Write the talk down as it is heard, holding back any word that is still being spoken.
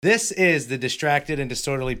This is the Distracted and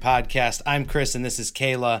Disorderly podcast. I'm Chris, and this is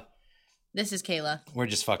Kayla. This is Kayla. We're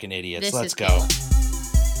just fucking idiots. This Let's is go. Kayla.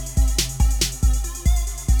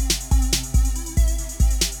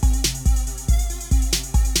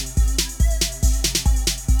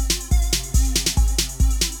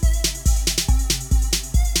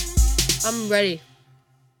 I'm ready.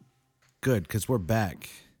 Good, because we're back.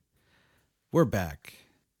 We're back.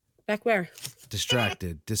 Back where?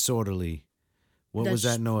 Distracted, disorderly. What was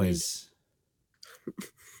that noise?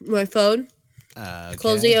 My phone. Okay.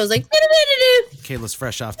 Closing it, I was like, Kayla's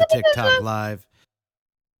fresh off the TikTok live.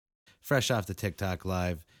 Fresh off the TikTok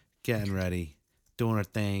live. Getting ready. Doing her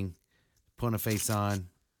thing. Putting a face on.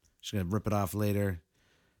 She's going to rip it off later.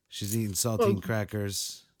 She's eating saltine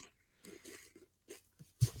crackers.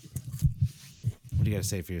 What do you got to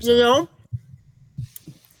say for yourself? you know,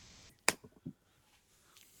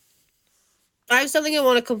 I have something I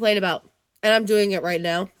want to complain about, and I'm doing it right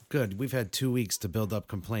now. Good. We've had 2 weeks to build up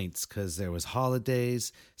complaints because there was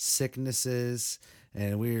holidays, sicknesses,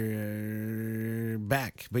 and we're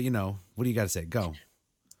back. But, what do you got to say? Go.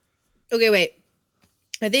 Okay, wait.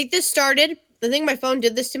 I think my phone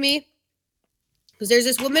did this to me because there's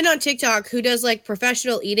this woman on TikTok who does like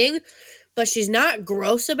professional eating, but she's not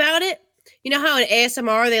gross about it. You know how in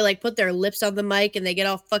ASMR they like put their lips on the mic and they get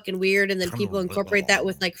all fucking weird, and then people incorporate that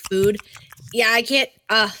with like food. Yeah, I can't.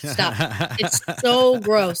 Stop. It's so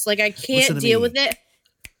gross. Like I can't deal with it.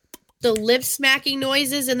 The lip smacking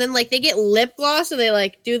noises, and then like they get lip gloss and they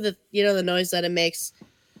like do the the noise that it makes.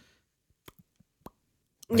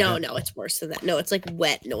 No, it's worse than that. No, it's like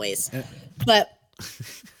wet noise. But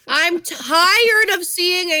I'm tired of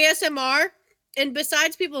seeing ASMR. And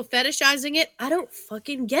besides people fetishizing it, I don't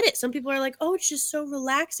fucking get it. Some people are like, oh, it's just so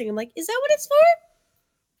relaxing. I'm like, is that what it's for?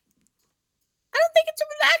 I don't think it's a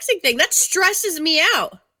relaxing thing. That stresses me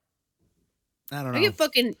out. I don't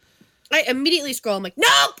know. I immediately scroll. I'm like,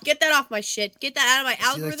 nope, get that off my shit. Get that out of my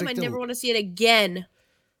algorithm. I never want to see it again.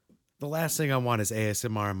 The last thing I want is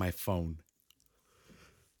ASMR on my phone.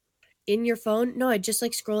 In your phone? No, I just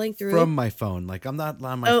like scrolling through. From my phone. Like, I'm not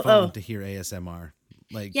on my phone to hear ASMR.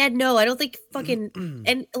 Like, yeah, no, I don't think fucking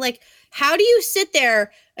and like, how do you sit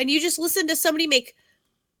there and you just listen to somebody make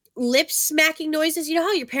lip smacking noises? You know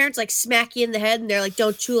how your parents like smack you in the head and they're like,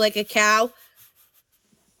 "Don't chew like a cow,"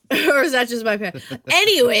 or is that just my parents?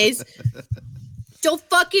 Anyways, don't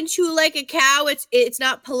fucking chew like a cow. It's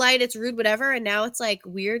not polite. It's rude. Whatever. And now it's like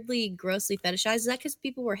weirdly, grossly fetishized. Is that because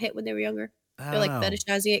people were hit when they were younger? They're like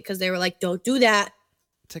fetishizing it because they were like, "Don't do that."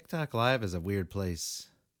 TikTok Live is a weird place.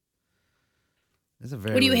 It's a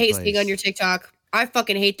very. What do you hate place. seeing on your TikTok? I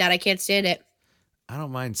fucking hate that. I can't stand it. I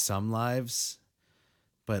don't mind some lives,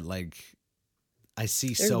 but like I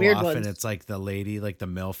see There's so weird often ones. It's like the lady, like the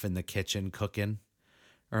MILF in the kitchen cooking,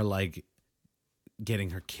 or like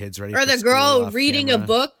getting her kids ready. Or for the girl school reading camera. a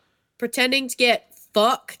book, pretending to get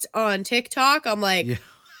fucked on TikTok. I'm like,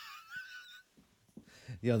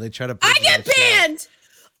 Yo, they try to. I get banned.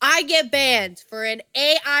 I get banned for an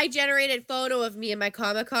AI generated photo of me in my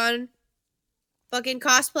Comic-Con fucking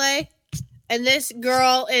cosplay, and this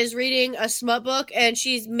girl is reading a smut book and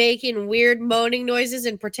she's making weird moaning noises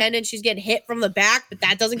and pretending she's getting hit from the back, but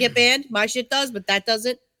that doesn't get banned. My shit does, but that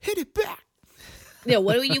doesn't. Hit it back. Yeah,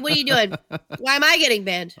 what are you doing? Why am I getting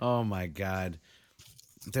banned? Oh my god.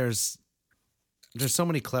 There's so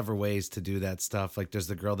many clever ways to do that stuff. Like there's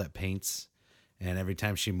the girl that paints, and every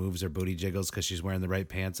time she moves her booty jiggles because she's wearing the right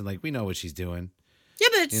pants, and like we know what she's doing. Yeah,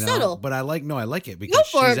 but it's subtle. But I like it because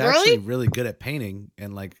she's actually really good at painting,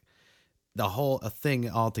 and like the whole thing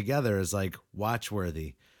altogether is like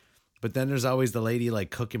watch-worthy. But then there's always the lady like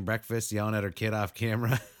cooking breakfast, yelling at her kid off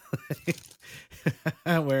camera,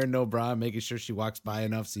 wearing no bra, making sure she walks by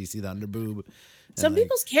enough so you see the underboob. Some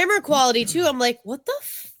people's camera quality too. I'm like, what the?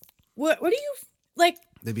 What do you like?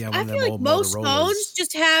 Maybe I feel like most phones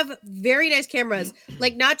just have very nice cameras,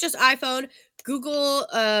 like not just iPhone. Google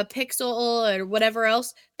Pixel or whatever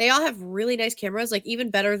else, they all have really nice cameras, like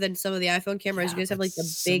even better than some of the iPhone cameras. You guys have like the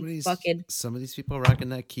big fucking. Some of these people rocking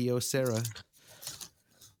that Kyocera.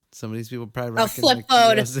 Some of these people probably rocking a flip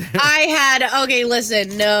phone. Okay,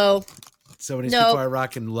 listen, no. Some of these people are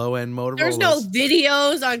rocking low end Motorola. There's no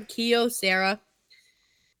videos on Kyocera.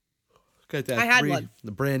 Got that. I had one.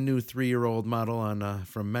 The brand new 3-year-old model on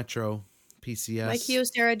from Metro PCS. My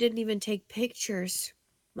Kyocera didn't even take pictures.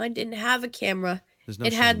 Mine didn't have a camera. No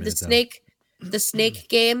it had the snake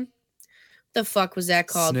game. The fuck was that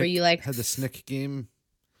called? Where you like had the snake game?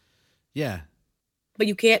 Yeah. But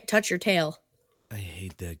you can't touch your tail. I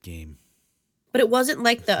hate that game. But it wasn't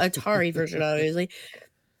like the Atari version, obviously.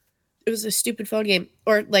 It was a stupid phone game.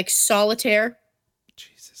 Or like Solitaire.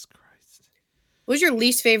 Jesus Christ. What was your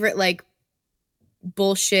least favorite like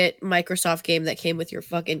bullshit Microsoft game that came with your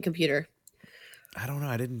fucking computer? I don't know.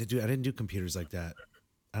 I didn't do computers like that.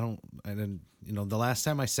 I didn't, the last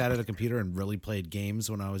time I sat at a computer and really played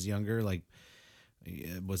games when I was younger, like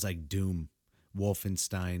it was like Doom,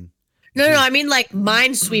 Wolfenstein. No, I mean like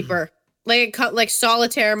Minesweeper. Like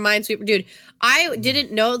solitaire Minesweeper. Dude, I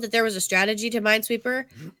didn't know that there was a strategy to Minesweeper,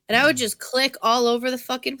 and I would just click all over the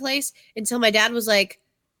fucking place until my dad was like,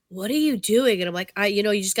 "What are you doing?" And I'm like, you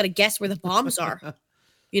just got to guess where the bombs are.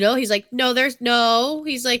 He's like, "No, there's no."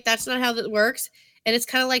 He's like, "That's not how that works." And it's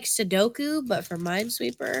kind of like Sudoku, but for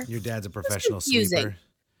Minesweeper. Your dad's a professional confusing.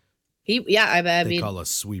 sweeper. I They mean, call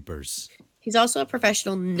us sweepers. he's also a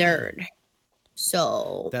professional nerd.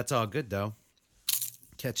 So That's all good though.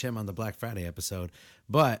 Catch him on the Black Friday episode.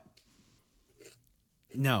 But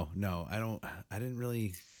no, I don't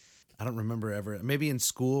remember ever. Maybe in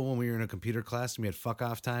school when we were in a computer class and we had fuck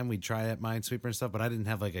off time, we'd try at Minesweeper and stuff, but I didn't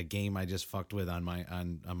have like a game I just fucked with on my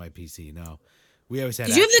PC. No. We always had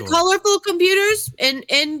Did you have the colorful computers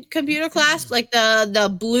in computer class? Like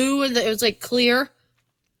the blue and it was like clear?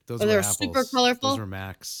 Those or were they were apples. super colorful? Those were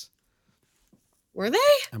Macs. Were they?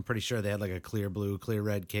 I'm pretty sure they had like a clear blue, clear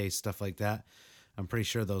red case, stuff like that. I'm pretty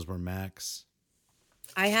sure those were Macs.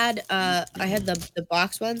 I had the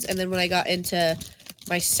box ones, and then when I got into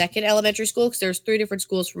my second elementary school, because there's 3 different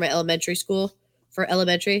schools for my elementary school for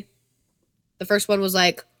elementary. The first one was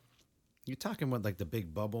like, You talking about like the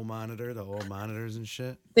big bubble monitor, the old monitors and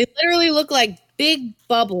shit? they literally look like big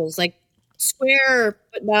bubbles, like square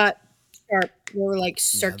but not sharp. They were like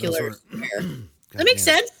circular. That makes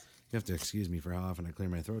sense. You have to excuse me for how often I clear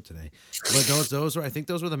my throat today. But those were, I think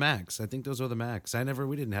those were the Macs. We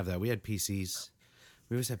didn't have that. We had PCs.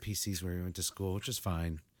 We always had PCs where we went to school, which is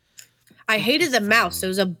fine. I hated the mouse. It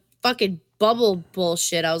was a fucking bubble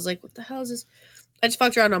bullshit. I was like, what the hell is this? I just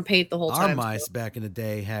fucked around on Paint the whole time. Our mice back in the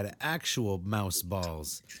day had actual mouse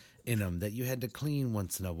balls in them that you had to clean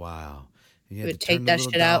once in a while. And you had would to take turn that the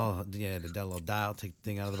little shit dial, out. Yeah, the little dial, take the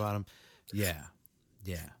thing out of the bottom. Yeah.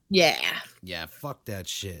 Fuck that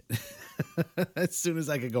shit. As soon as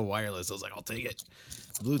I could go wireless, I was like, I'll take it.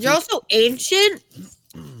 Bluetooth. You're also ancient.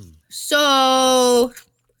 So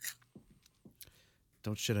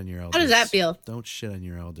Don't shit on your elders. how does that feel? Don't shit on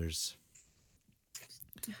your elders.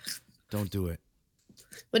 Don't do it.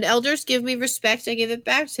 When elders give me respect, I give it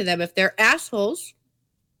back to them. If they're assholes,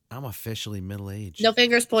 I'm officially middle-aged. no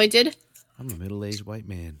fingers pointed. I'm a middle-aged white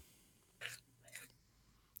man.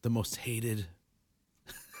 The most hated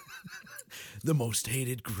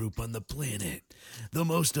group on the planet. The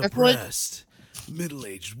most oppressed.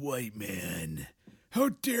 Middle-aged white man. How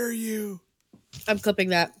dare you? I'm clipping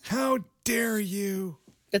that. How dare you?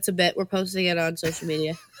 That's a bit. We're posting it on social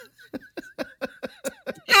media.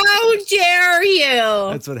 How dare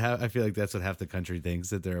you? That's what I feel like that's what half the country thinks,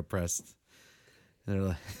 that they're oppressed. And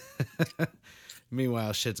they're like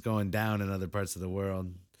meanwhile, shit's going down in other parts of the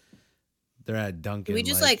world. They're at Dunkin'. We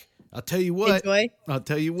just I'll tell you what. enjoy. I'll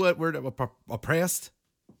tell you what. We're oppressed.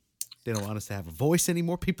 They don't want us to have a voice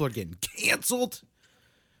anymore. People are getting canceled.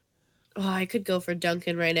 Oh, I could go for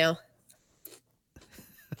Dunkin' right now.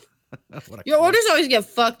 What a Your cool- orders always get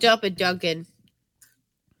fucked up at Dunkin'.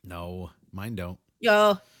 No, mine don't.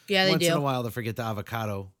 Yo, yeah, they Once in a do. while, they forget the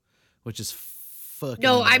avocado, which is fucking.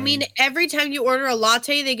 No, I annoying. mean every time you order a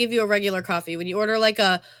latte, they give you a regular coffee. When you order like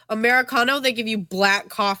a Americano, they give you black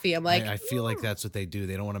coffee. I'm like, I feel like that's what they do.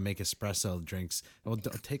 They don't want to make espresso drinks. Well,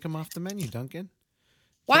 take them off the menu, Duncan.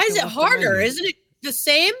 why take is them it off the harder? menu. Isn't it the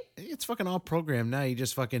same? It's fucking all programmed now. You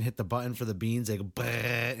just fucking hit the button for the beans. They go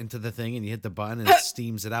into the thing, and you hit the button, and it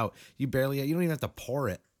steams it out. You don't even have to pour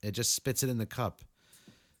it. It just spits it in the cup.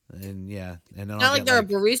 And yeah, and then Not like they're a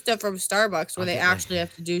barista from Starbucks where I'll they get, like- actually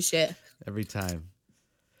have to do shit. every time.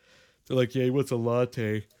 They're like, "Yeah, what's a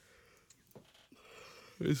latte?"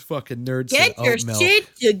 This fucking nerd said Get your oat milk.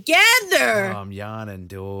 shit together. Oh, I'm yawning,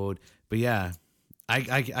 dude. But yeah, I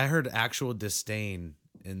heard actual disdain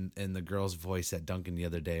in the girl's voice at Dunkin' the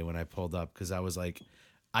other day when I pulled up, because I was like,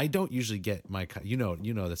 I don't usually get my you know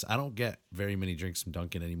this. I don't get very many drinks from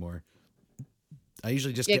Dunkin' anymore. I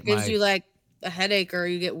usually just It get my gives you like a headache or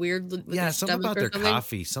you get weird with your something stomach about or their something.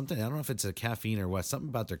 coffee. Something, I don't know if it's a caffeine or what. Something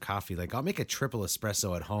about their coffee. Like I'll make a triple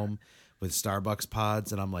espresso at home with Starbucks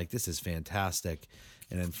pods, and I'm like, this is fantastic.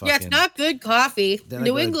 And then fucking, Yeah, it's not good coffee. Then I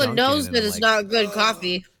New go to England Dunkin' knows and that I'm it's like, not good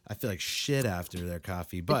coffee. I feel like shit after their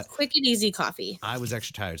coffee, but It's quick and easy coffee. I was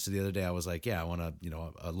extra tired. So the other day I was like, yeah, I want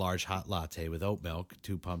a large hot latte with oat milk,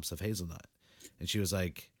 2 pumps of hazelnut. And she was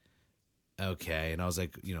like, okay. And I was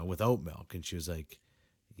like, with oat milk. And she was like,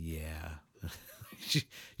 yeah.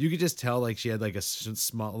 You could just tell like she had like a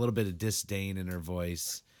little bit of disdain in her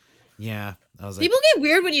voice. Yeah, I was like, People get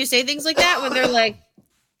weird when you say things like that when they're like,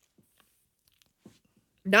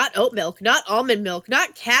 not oat milk, not almond milk,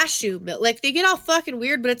 not cashew milk. Like they get all fucking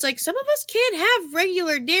weird, but it's like some of us can't have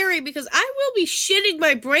regular dairy because I will be shitting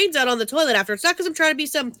my brains out on the toilet after. It's not because I'm trying to be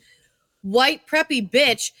some white preppy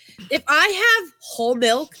bitch. If I have whole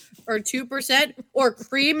milk or 2% or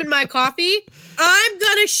cream in my coffee, I'm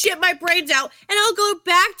gonna shit my brains out and I'll go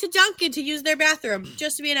back to Dunkin' to use their bathroom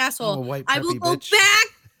just to be an asshole. I'm a white I will preppy go bitch.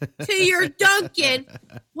 back to your Dunkin'.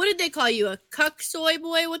 What did they call you? A cuck soy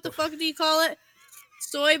boy? What the fuck do you call it?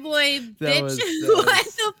 Soy boy bitch? What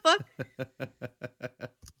the fuck?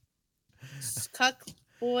 Cuck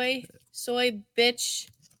boy, soy bitch.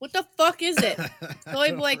 What the fuck is it?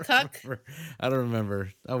 Soy boy cuck? I don't remember.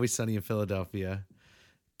 Always Sunny in Philadelphia.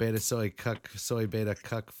 Beta soy cuck, soy beta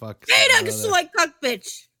cuck, fuck. Beta soy cuck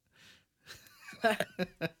bitch.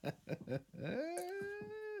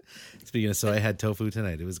 Speaking of soy, I had tofu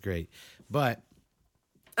tonight. It was great. But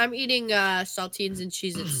I'm eating saltines and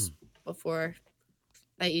Cheez-Its before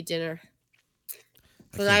I eat dinner.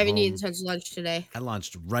 Because I haven't eaten since lunch today. I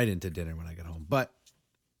launched right into dinner when I got home. But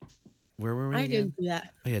where were we I again? didn't do that.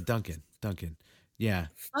 Oh, yeah, Dunkin'. Yeah.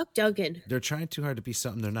 Fuck Dunkin'. They're trying too hard to be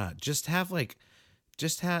something they're not. Just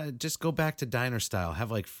go back to diner style.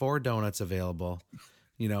 Have like 4 donuts available.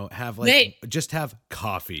 You know, just have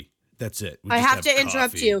coffee. That's it. I have to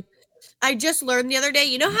interrupt you. I just learned the other day,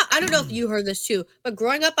 you know how, I don't know if you heard this too, but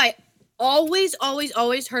growing up, I always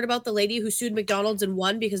heard about the lady who sued McDonald's and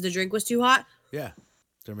won because the drink was too hot. Yeah.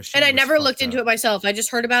 Their machine And I was never fucked looked into up. it myself. I just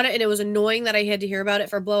heard about it and it was annoying that I had to hear about it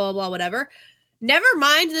for blah, blah, blah, whatever. Never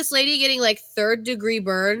mind this lady getting like 3rd-degree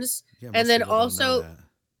burns. Yeah, And most then people don't know also, that.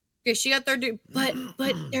 yeah, she got 3rd degree,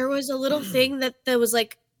 but there was a little thing that was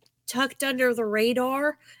like tucked under the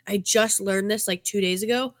radar. I just learned this like 2 days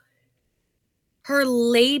ago. Her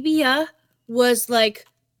labia was like,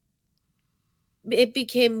 it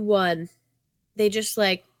became one. They just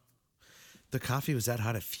like The coffee was that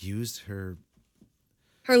hot it fused her.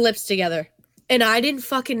 her lips together. And I didn't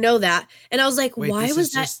fucking know that. And I was like, Wait, why this was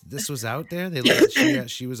is that? this was out there? They let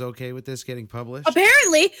she was okay with this getting published?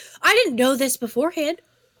 Apparently, I didn't know this beforehand.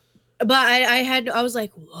 But I was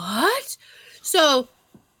like, what? So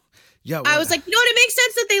Yeah, I was like, you know what? It makes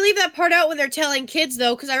sense that they leave that part out when they're telling kids,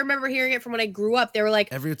 though, because I remember hearing it from when I grew up. They were like,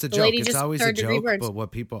 it's a the joke. lady It's just always a 3rd-degree joke, burns.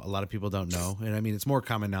 but a lot of people don't know, and I mean, it's more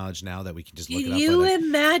common knowledge now that we can just look Can it up. you but,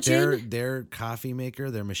 imagine? their coffee maker,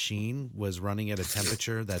 their machine was running at a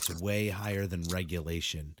temperature that's way higher than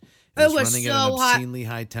regulation. It was running so at an hot. obscenely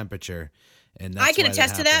high temperature, and that's I can why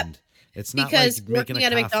attest to that happened. It's not because like making working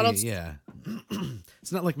at a coffee, McDonald's- Yeah,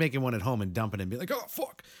 it's not like making one at home and dumping it and be like, oh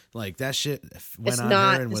fuck, like that shit went It's on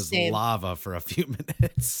not her and the was same. lava for a few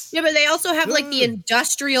minutes. Yeah, but they also have like the Ugh.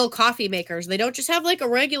 industrial coffee makers. They don't just have like a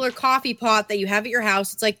regular coffee pot that you have at your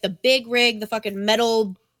house. It's like the big rig, the fucking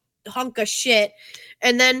metal hunk of shit.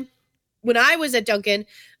 And then when I was at Dunkin',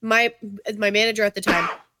 my manager at the time,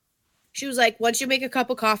 she was like, once you make a cup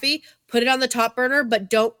of coffee, put it on the top burner, but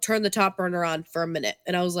don't turn the top burner on for a minute.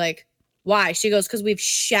 And I was like, why? She goes, because we've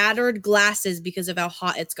shattered glasses because of how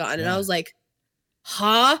hot it's gotten. And I Yeah. was like,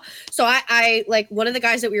 huh? So I like one of the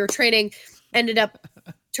guys that we were training ended up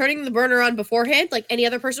turning the burner on beforehand, like any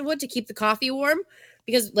other person would, to keep the coffee warm,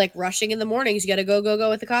 because like rushing in the mornings, you got to go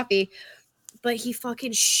with the coffee. But he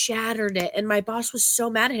fucking shattered it. And my boss was so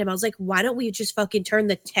mad at him. I was like, why don't we just fucking turn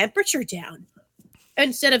the temperature down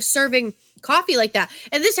instead of serving coffee like that?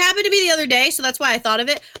 And this happened to me the other day, so that's why I thought of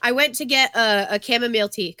it. I went to get a chamomile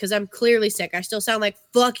tea because I'm clearly sick. I still sound like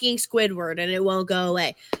fucking Squidward and it won't go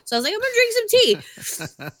away. So I was like, I'm gonna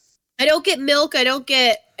drink some tea. I don't get milk. I don't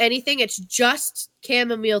get anything. It's just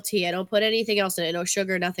chamomile tea. I don't put anything else in it. No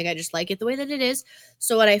sugar, nothing. I just like it the way that it is.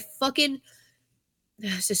 So what I fucking...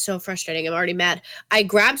 This is so frustrating. I'm already mad. I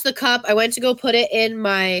grabbed the cup. I went to go put it in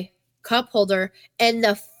my cup holder and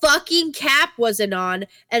the fucking cap wasn't on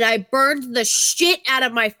and I burned the shit out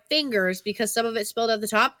of my fingers because some of it spilled at the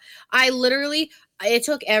top. It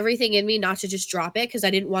took everything in me not to just drop it because I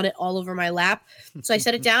didn't want it all over my lap. So I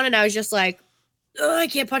set it down and I was just like, oh, I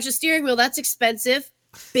can't punch the steering wheel. That's expensive.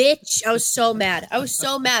 Bitch. I was so mad.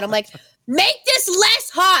 I'm like, make this less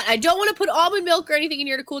hot. I don't want to put almond milk or anything in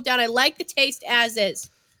here to cool it down. I like the taste as is.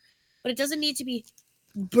 But it doesn't need to be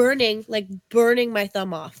burning my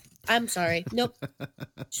thumb off. I'm sorry. Nope.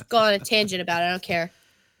 Just go on a tangent about it. I don't care.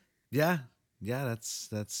 Yeah, that's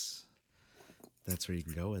where you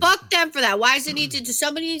can go with Fuck them for that. Why does it need to do?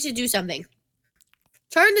 Somebody needs to do something.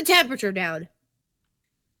 Turn the temperature down.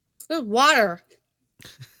 There's water.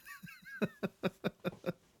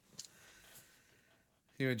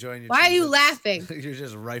 You enjoying your Why are you Cheez-Its? laughing? You're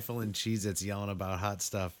just rifling Cheez-Its yelling about hot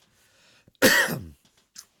stuff.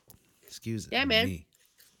 Excuse Yeah, man. me.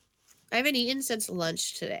 I haven't eaten since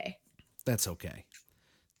lunch today. That's okay.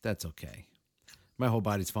 That's okay. My whole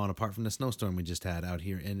body's falling apart from the snowstorm we just had out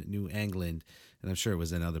here in New England, and I'm sure it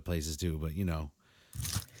was in other places too. But you know,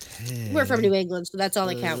 We're from New England, so that's all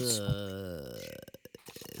that counts.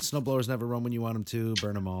 Snowblowers never run when you want them to.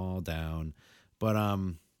 Burn them all down. But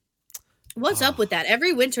What's up with that?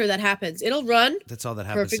 Every winter that happens, it'll run. that's all that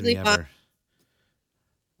happens Perfectly to me fine. ever.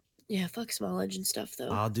 Yeah, fuck small engine stuff though.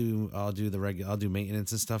 I'll do the regular. I'll do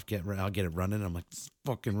maintenance and stuff. I'll get it running. I'm like, it's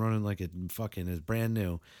fucking running like it fucking is brand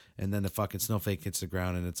new. And then the fucking snowflake hits the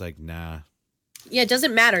ground, and it's like, nah. Yeah, it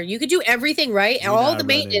doesn't matter. You could do everything right, You're all not the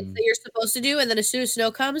maintenance running. that you're supposed to do, and then as soon as snow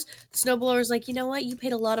comes, the snowblower's like, you know what? You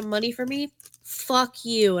paid a lot of money for me. Fuck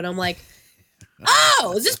you. And I'm like,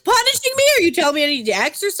 oh, is this punishing me? Are you telling me I need to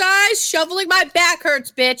exercise? Shoveling my back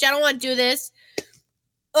hurts, bitch. I don't want to do this.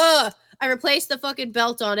 I replaced the fucking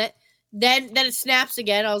belt on it. Then it snaps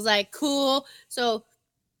again. I was like, cool. So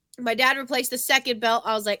my dad replaced the second belt.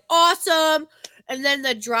 I was like, awesome. And then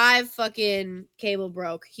the drive fucking cable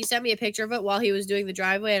broke. He sent me a picture of it while he was doing the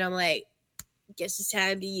driveway, and I'm like, guess it's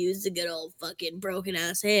time to use the good old fucking broken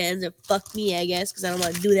ass hands. And fuck me, I guess, because I don't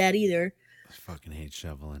want to do that either. I fucking hate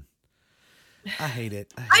shoveling. I hate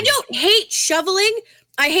it. I don't hate shoveling.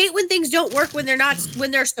 I hate when things don't work when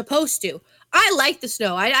they're supposed to. I like the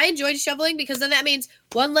snow. I enjoyed shoveling because then that means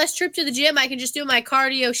one less trip to the gym. I can just do my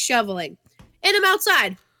cardio shoveling. And I'm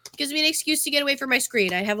outside. Gives me an excuse to get away from my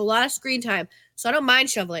screen. I have a lot of screen time, so I don't mind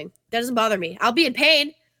shoveling. That doesn't bother me. I'll be in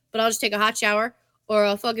pain, but I'll just take a hot shower or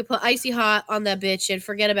I'll fucking put icy hot on that bitch and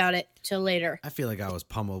forget about it till later. I feel like I was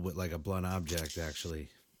pummeled with like a blunt object, actually.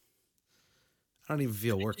 I don't even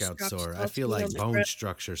feel workout sore. I feel like bone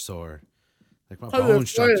structure sore. Like my bone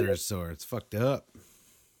structure is sore. It's fucked up.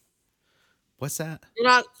 What's that? You're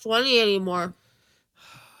not 20 anymore.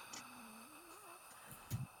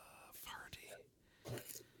 Farty.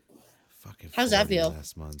 Fucking. How's that 40 feel?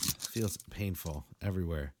 Last month feels painful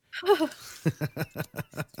everywhere. At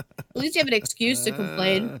least you have an excuse to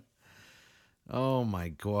complain. Oh my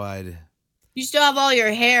god. You still have all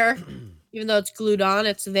your hair, even though it's glued on.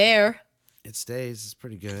 It's there. It stays. It's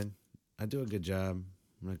pretty good. I do a good job.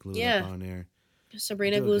 I'm gonna glue it Yeah. up on there.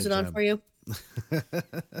 Sabrina do a glues good it on job. for you.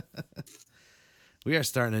 We are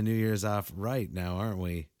starting a New Year's off right now, aren't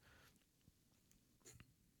we?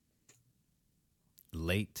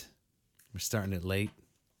 Late. We're starting it late.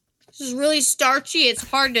 This is really starchy. It's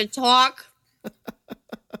hard to talk.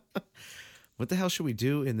 What the hell should we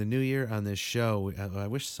do in the new year on this show? I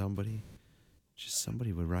wish somebody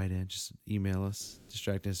would write in. Just email us.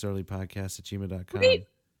 distractingdisorderlypodcast@gmail.com.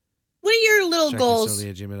 What are your little goals?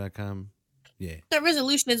 distractingdisorderly@gmail.com. Yeah. That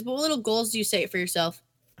resolution is, but what little goals do you say for yourself?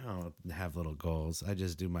 I don't have little goals. I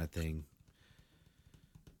just do my thing.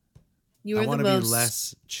 You I are want the to be most.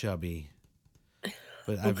 less chubby.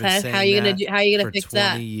 But I've been Okay, saying how you gonna that do? How you gonna for fix 20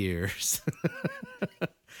 that? years.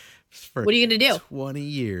 For What are you gonna do? 20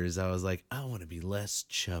 years, I was like, I want to be less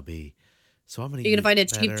chubby. So I'm going to You gonna find a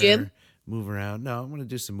cheap gym? Move around. No, I'm going to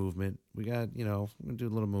do some movement. I'm going to do a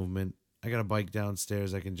little movement. I got a bike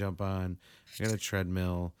downstairs I can jump on. I got a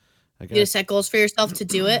treadmill. You gonna set goals for yourself to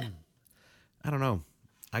do it? I don't know.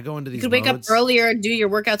 I go into You these could wake up modes. earlier and do your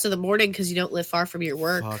workouts in the morning because you don't live far from your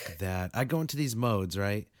work. Fuck that. I go into these modes,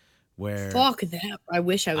 right? Where Fuck that. I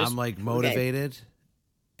wish I was. I'm like motivated.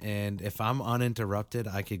 And if I'm uninterrupted,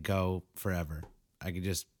 I could go forever. I could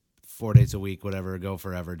just 4 days a week, whatever, go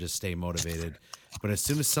forever, just stay motivated. But as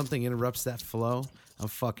soon as something interrupts that flow, I'm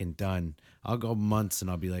fucking done. I'll go months and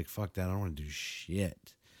I'll be like, fuck that. I don't want to do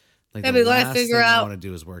shit. Like Yeah, the we gotta last figure thing I out- want to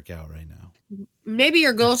do is work out right now. Maybe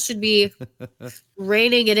your goal should be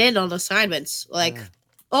reining it in on assignments. Like, Yeah.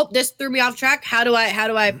 oh, this threw me off track. How do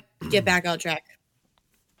I get back on track?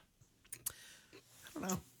 I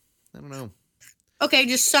don't know. Okay,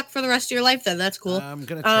 just suck for the rest of your life then. That's cool. I'm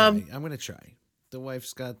gonna try. I'm gonna try. The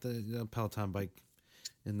wife's got the Peloton bike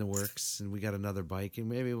in the works, and we got another bike, and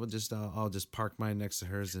maybe we'll just I'll just park mine next to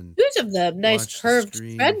hers, and Use of the nice watch the curved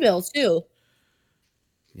screen. treadmill too.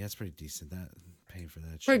 yeah, it's pretty decent. That paying for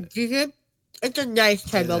that Pretty shit. decent. It's a nice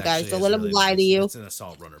treadmill, It guys. actually Don't is let them really lie to nice. you. It's an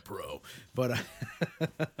Assault Runner Pro, but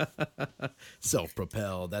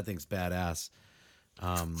self-propelled. That thing's badass.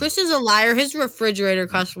 Chris is a liar. His refrigerator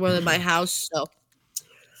costs more than my house. So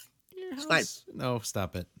It's fine. No,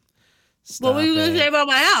 stop it. what were you gonna say about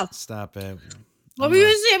my house? Stop it. What were you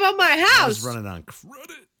gonna say about my I was house? running on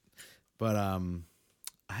credit, but I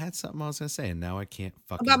had something I was gonna say, and now I can't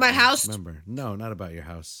fucking About my house? remember. No, not about your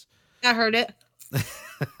house. I heard it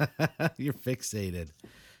You're fixated.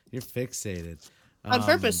 on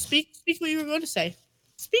purpose. Speak what you were going to say.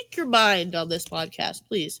 Speak your mind on this podcast,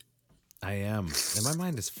 please. I am. And my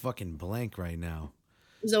mind is fucking blank right now.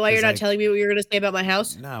 Is that why you're It's not like- telling me what you're going to say about my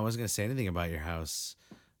house? No, I wasn't going to say anything about your house.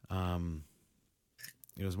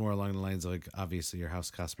 It was more along the lines of, like, obviously your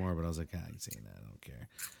house costs more, but I was like, I ain't saying that. I don't care.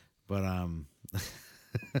 But, I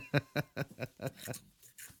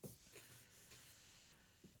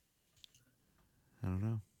don't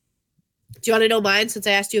know. Do you want to know mine since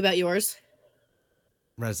I asked you about yours?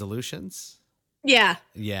 Resolutions? Yeah.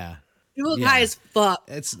 Yeah. You look Yeah. high as fuck.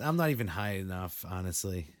 I'm not even high enough,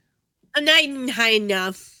 honestly. I'm not even high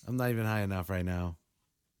enough. I'm not even high enough right now.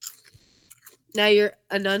 Now you're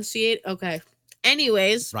enunciate. Okay.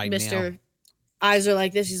 Anyways, Right Mr. now. Eyes are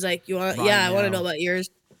like this. He's like, you want? Right Yeah, I want to now. know about yours.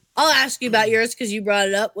 I'll ask you about yours because you brought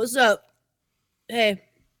it up. What's up? Hey,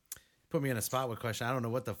 Put me in a spot with question. I don't know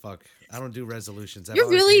what the fuck. I don't do resolutions. I've you're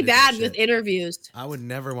always really hated that bad with shit. interviews. I would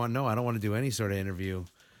never want. No, I don't want to do any sort of interview.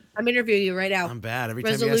 I'm interviewing you right now. I'm bad. Every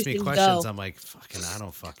time you ask me Resolutions, questions, go. I'm like, fucking, I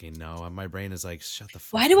don't fucking know. And my brain is like, shut the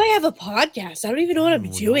fuck Why do I have a podcast? I don't even know what I'm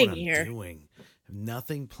don't doing what here. doing.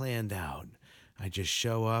 Nothing planned out. I just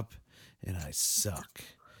show up and I suck.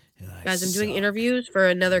 And I Guys, I'm doing suck. interviews for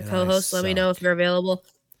another And I co-host. Let me know if suck. you're available.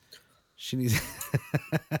 She needs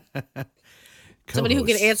Somebody who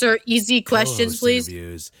can Co-host. answer easy questions, Co-host please.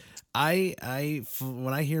 Interviews.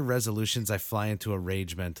 When I hear resolutions, I fly into a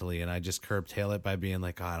rage mentally, and I just curtail it by being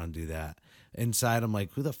like, "Oh, I don't do that." Inside, I'm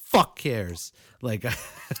like, "Who the fuck cares?" Like,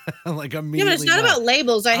 I'm like Yeah, immediately. but it's not about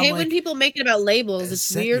labels. I I'm hate when like, people make it about labels. It's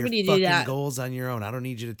set weird your when you do fucking that. goals on your own. I don't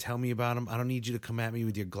need you to tell me about them. I don't need you to come at me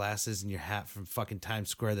with your glasses and your hat from fucking Times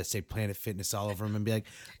Square that say Planet Fitness all over them and be like,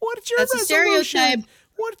 "What's your That's a resolution? stereotype.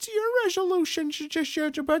 What's your resolution?"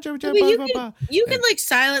 But you can like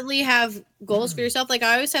silently have goals for yourself. Like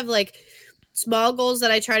I always have like small goals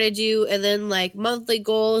that I try to do, and then like monthly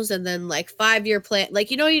goals, and then like 5-year plan.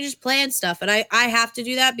 Like you just plan stuff, and I have to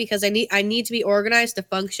do that because I need to be organized to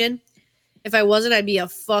function. If I wasn't, I'd be a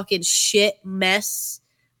fucking shit mess,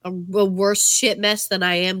 a worse shit mess than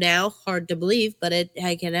I am now. Hard to believe, but it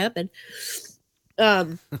can happen.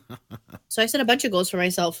 So I set a bunch of goals for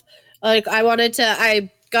myself. Like I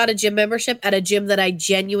got a gym membership at a gym that I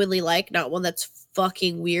genuinely like, not one that's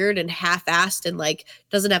fucking weird and half-assed and like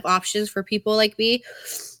doesn't have options for people like me.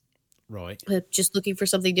 Right. Just looking for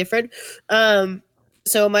something different.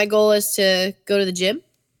 So my goal is to go to the gym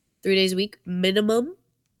 3 days a week minimum.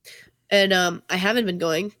 And I haven't been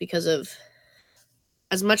going because of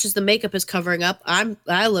as much as the makeup is covering up,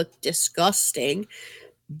 I look disgusting.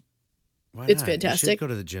 Why It's not? You fantastic. should go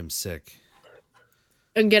to the gym sick.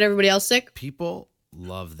 And get everybody else sick. People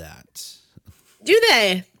love that. Do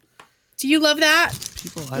they? Do you love that?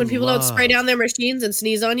 When People don't spray down their machines and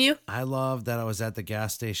sneeze on you? I love that I was at the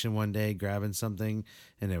gas station one day grabbing something,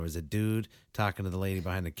 and there was a dude talking to the lady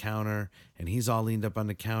behind the counter, and he's all leaned up on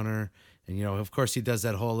the counter. And, you know, of course, he does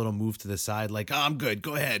that whole little move to the side, like, "Oh, I'm good,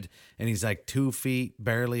 go ahead." And he's like 2 feet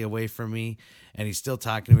barely away from me, and he's still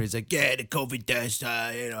talking to me. He's like, "Yeah, the COVID test,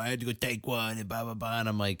 I had to go take one," and blah, blah, blah. And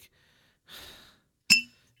I'm like,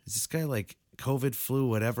 is this guy like COVID, flu,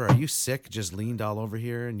 whatever? Are you sick? Just leaned all over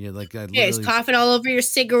here, and you're like, Yeah, he's literally, coughing all over your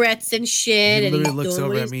cigarettes and shit. he And literally he's looks doing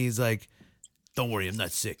over what at he's- me. He's like, "Don't worry, I'm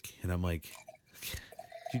not sick." And I'm like,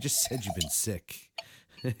 "You just said you've been sick,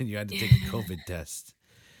 and you had to take a COVID test,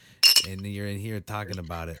 and you're in here talking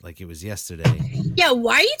about it like it was yesterday." Yeah,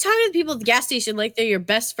 why are you talking to people at the gas station like they're your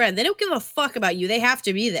best friend? They don't give a fuck about you. They have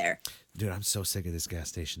to be there. Dude, I'm so sick of this gas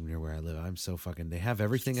station near where I live. I'm so fucking. They have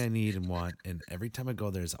everything I need and want, and every time I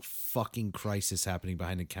go, there's a fucking crisis happening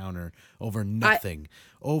behind the counter over nothing.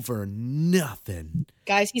 Over nothing.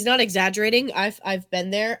 Guys, he's not exaggerating. I've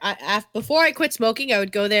been there. Before I quit smoking, I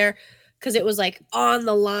would go there because it was like on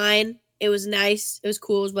the line. It was nice. It was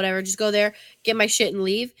cool. It was whatever. Just go there, get my shit, and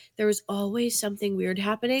leave. There was always something weird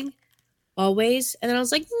happening. Always. And then I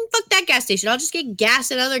was like, fuck that gas station. I'll just get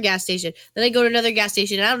gas at another gas station. Then I go to another gas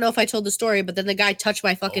station. I don't know if I told the story, but then the guy touched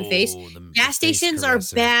my fucking face. The Gas face stations are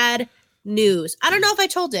caresser. bad news. I don't know if I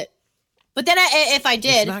told it. But then if I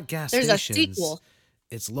did, It's not gas there's stations. a sequel.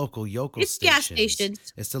 It's local yokel It's stations. gas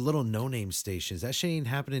stations. It's the little no-name stations. That shit ain't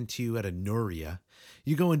happening to you at a Noria.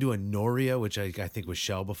 You go into a Noria, which I think was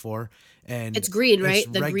Shell before, and It's green, right?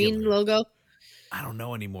 it's The green regular. logo. I don't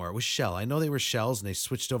know anymore. It was Shell. I know they were Shells, and they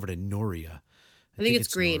switched over to Noria. I think it's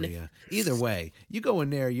green. Noria. Either way, you go in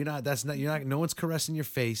there. You're not. No one's caressing your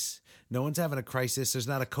face. No one's having a crisis. There's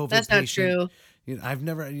not a COVID That's not patient. true. I've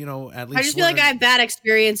never. At least I just feel like I have bad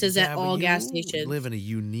experiences Yeah, at but all you gas stations. live in a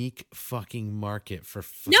unique fucking market for.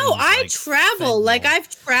 No, I like, travel. Like fentanyl. I've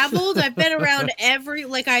traveled. I've been around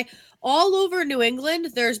all over New England.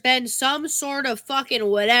 There's been some sort of fucking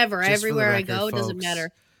whatever Just for the everywhere I record, go. It doesn't folks, matter.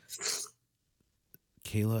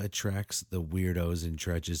 Kayla attracts the weirdos and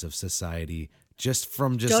dredges of society just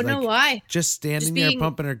Don't know why. just standing Just there being-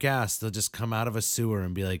 pumping her gas. They'll just come out of a sewer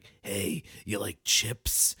and be like, "Hey, you like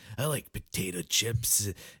chips? I like potato chips."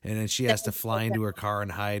 And then she has to fly into her car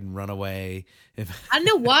and hide and run away. I don't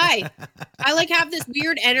know why. I like have this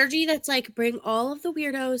weird energy that's like, bring all of the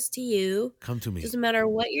weirdos to you. Come to me. Doesn't matter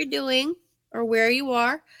what you're doing or where you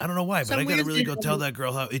are. I don't know why, but Some I gotta weird really go thing- tell that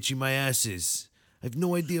girl how itchy my ass is. I have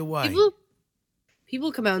no idea why.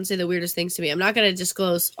 People come out and say the weirdest things to me. I'm not going to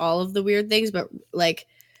disclose all of the weird things, but like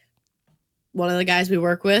one of the guys we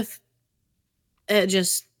work with,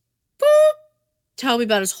 just boop, tell me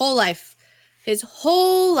about his whole life. His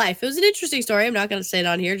whole life. It was an interesting story. I'm not going to say it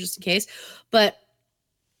on here just in case, but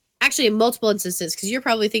actually in multiple instances, because you're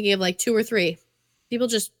probably thinking of like 2 or 3. People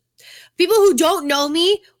who don't know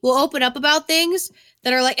me will open up about things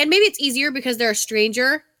that are like, and maybe it's easier because they're a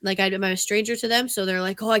stranger. Like I'm a stranger to them. So they're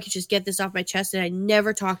like, oh, I could just get this off my chest and I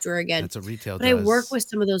never talk to her again. That's what retail But does. I work with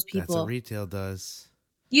some of those That's people. what retail does.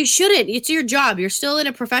 You shouldn't. It's your job. You're still in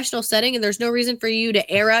a professional setting and there's no reason for you to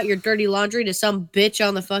air out your dirty laundry to some bitch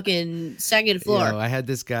on the fucking second floor. You know, I had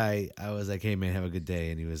this guy, I was like, hey man, have a good day.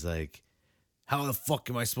 And he was like, how the fuck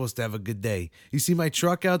am I supposed to have a good day? You see my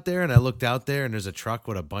truck out there? And I looked out there and there's a truck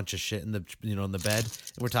with a bunch of shit in the, in the bed.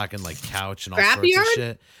 And we're talking like couch and all sorts Scrapyard? of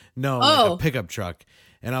shit. No, like a pickup truck.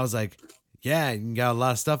 And I was like, yeah, you got a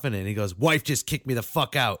lot of stuff in it. And he goes, wife just kicked me the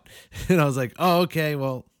fuck out. And I was like, oh, okay,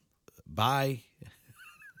 well, bye.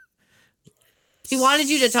 He wanted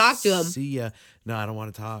you to talk to him. See ya. No, I don't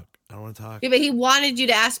want to talk. I don't want to talk. Yeah, but he wanted you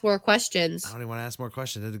to ask more questions. I don't even want to ask more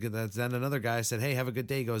questions. Then another guy said, hey, have a good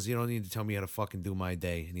day. He goes, you don't need to tell me how to fucking do my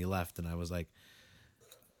day. And he left. And I was like,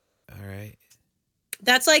 all right.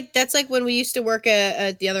 That's like when we used to work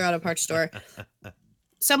at the other auto parts store.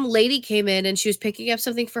 Some lady came in and she was picking up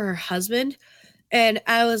something for her husband. And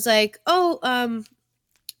I was like, oh,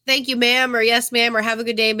 thank you, ma'am, or yes, ma'am, or have a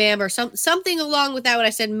good day, ma'am, or something along with that. When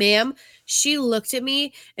I said ma'am, she looked at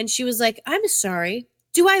me and she was like, I'm sorry.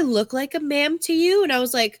 Do I look like a ma'am to you? And I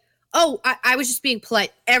was like, oh, I was just being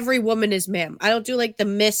polite. Every woman is ma'am. I don't do like the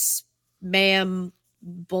miss, ma'am.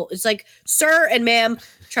 It's like sir and ma'am,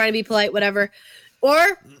 trying to be polite, whatever.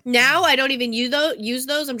 Or now I don't even use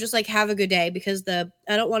those. I'm just like, have a good day, because I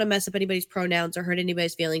don't want to mess up anybody's pronouns or hurt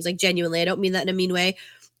anybody's feelings. Like genuinely, I don't mean that in a mean way.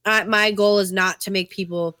 My goal is not to make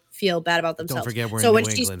people feel bad about themselves. Don't forget, we're in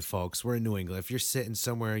New England, folks. We're in New England. If you're sitting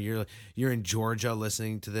somewhere, you're in Georgia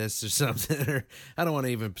listening to this or something, or I don't want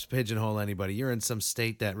to even pigeonhole anybody. You're in some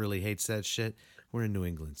state that really hates that shit. We're in New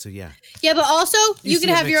England, so yeah. Yeah, but also you see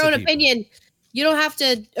can a have your mix own of people. opinion. You don't have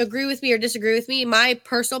to agree with me or disagree with me. My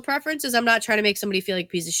personal preference is I'm not trying to make somebody feel like a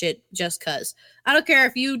piece of shit just because. I don't care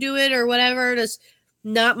if you do it or whatever. It's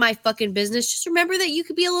not my fucking business. Just remember that you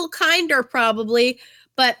could be a little kinder probably.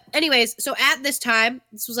 But anyways, so at this time,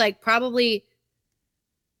 this was like probably,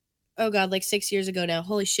 oh God, like 6 years ago now.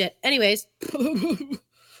 Holy shit. Anyways,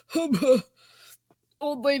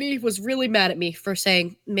 old lady was really mad at me for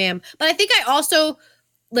saying ma'am. But I think I also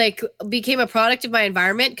like became a product of my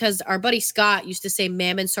environment, because our buddy Scott used to say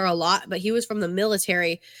ma'am and sir a lot, but he was from the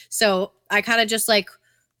military. So I kind of just like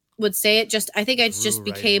would say it I think I just Grew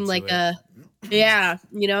right became into like it. yeah,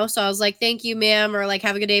 so I was like, thank you, ma'am, or like,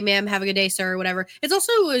 have a good day, ma'am, have a good day, sir, or whatever. It's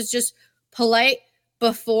also was just polite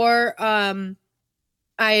before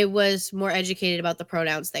I was more educated about the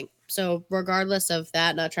pronouns thing. So regardless of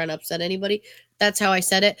that, not trying to upset anybody, that's how I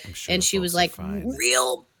said it. I'm sure And the she was folks are like fine.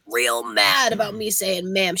 real mad about me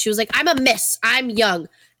saying ma'am. She was like, I'm a miss. I'm young.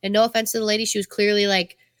 And no offense to the lady, she was clearly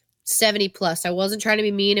like 70 plus. I wasn't trying to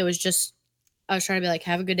be mean. It was just, I was trying to be like,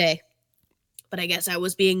 have a good day. But I guess I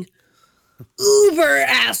was being uber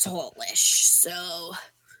asshole-ish. So,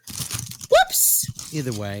 whoops.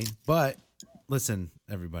 Either way, but listen,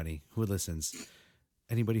 everybody who listens,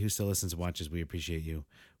 anybody who still listens and watches, we appreciate you.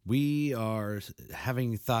 We are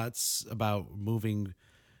having thoughts about moving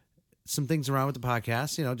some things around with the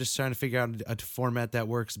podcast, just trying to figure out a format that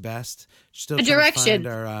works best. Still A trying direction. to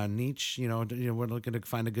find our niche. We're looking to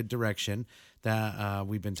find a good direction that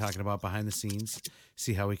we've been talking about behind the scenes.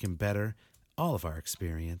 See how we can better all of our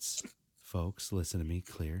experience. Folks, listen to me.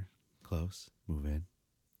 Clear, close, move in,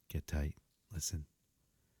 get tight. Listen.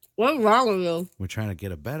 What's wrong with you? We're trying to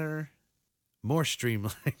get a better, more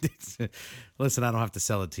streamlined. Listen, I don't have to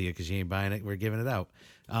sell it to you because you ain't buying it. We're giving it out.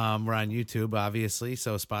 We're on YouTube, obviously,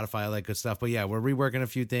 so Spotify, all that good stuff. But yeah, we're reworking a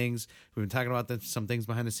few things. We've been talking about some things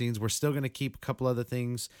behind the scenes. We're still going to keep a couple other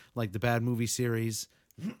things like the Bad Movie series.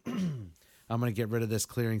 I'm going to get rid of this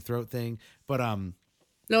clearing throat thing. But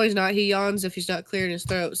No, he's not. He yawns if he's not clearing his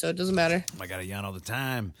throat, so it doesn't matter. I got to yawn all the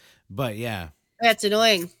time. But yeah. That's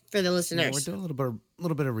annoying for the Yeah, listeners. we're doing a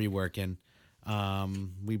little bit of reworking.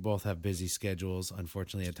 We both have busy schedules,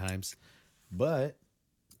 unfortunately, at times. But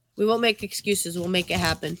We won't make excuses. We'll make it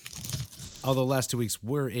happen. although last 2 weeks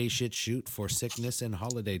were a shit shoot for sickness and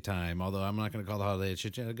holiday time, although I'm not going to call the holiday a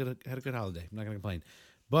shit shoot. Had a good holiday. I'm not going to complain.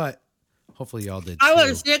 But hopefully y'all did I too.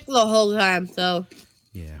 was sick the whole time, so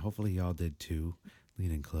Yeah, hopefully y'all did too.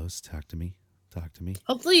 Lean in close. Talk to me.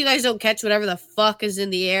 hopefully you guys don't catch whatever the fuck is in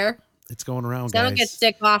the air. It's going around, I guys. don't get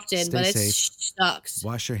sick often, Stay but it safe. sucks.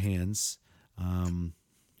 Wash your hands.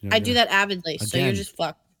 I do that avidly, so you're Again, just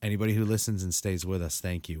fucked. Anybody who listens and stays with us,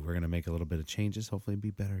 thank you. We're going to make a little bit of changes. Hopefully, it'll be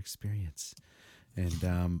a better experience.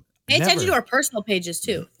 And Pay attention to our personal pages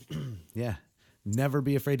too. Yeah. Never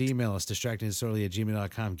be afraid to email us,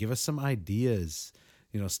 distractingdisorderly@gmail.com. Give us some ideas,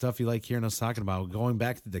 stuff you like hearing us talking about. Going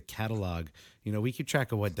back to the catalog, we keep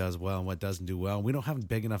track of what does well and what doesn't do well. We don't have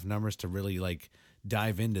big enough numbers to really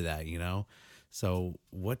dive into that, So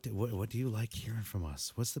what do you like hearing from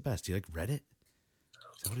us? What's the best? Do you like Reddit?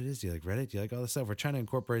 Is that what it is? Do you like Reddit? Do you like all this stuff? We're trying to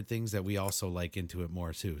incorporate things that we also like into it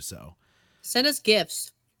more too. So Send us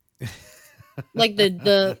gifts. Like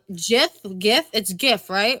the GIF, it's GIF,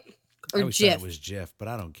 right? I Or always thought GIF. it was GIF, but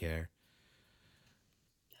I don't care.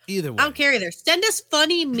 Either way. I don't care either. Send us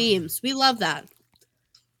funny memes. We love that.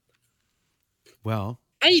 Well,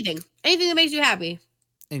 Anything that makes you happy.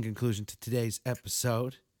 in conclusion to today's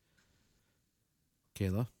episode,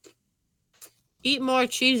 Kayla, Eat more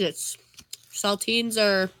Cheez-Its. Saltines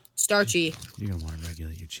are starchy. you're going to want to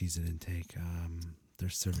regulate your Cheez-It intake.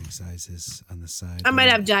 There's serving sizes on the side. I might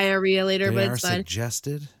have diarrhea later, They but are it's fine.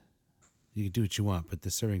 suggested. You can do what you want, but the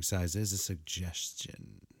serving size is a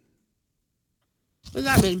suggestion. What does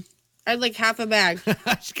that mean? I had like half a bag.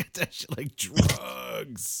 She got that shit like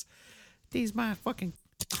drugs. These my fucking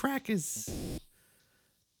crackers.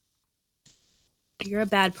 You're a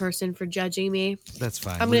bad person for judging me. That's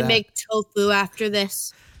fine. I'm With going to that- make tofu after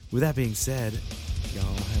this. With that being said, y'all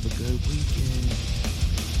have a good weekend.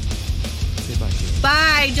 Say bye, Kayla.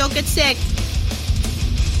 Bye. Don't get sick.